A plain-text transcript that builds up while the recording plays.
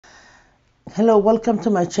Hello, welcome to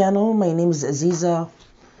my channel. My name is Azizeh.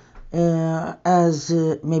 As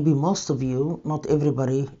maybe most of you, not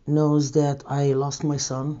everybody, knows that I lost my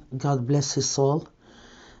son, God bless his soul,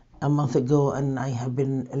 a month ago, and I have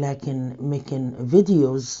been lacking making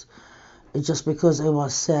videos just because I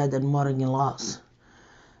was sad and mourning loss.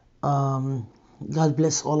 God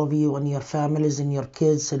bless all of you and your families and your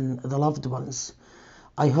kids and the loved ones.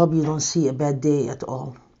 I hope you don't see a bad day at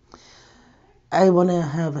all. I want to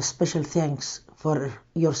have a special thanks for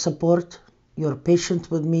your support, your patience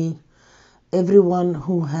with me, everyone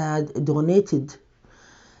who had donated,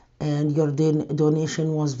 and your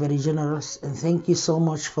donation was very generous, and thank you so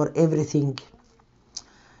much for everything.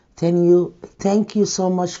 Thank you so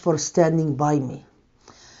much for standing by me.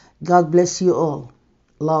 God bless you all.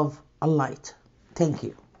 Love and light. Thank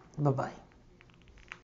you. Bye-bye.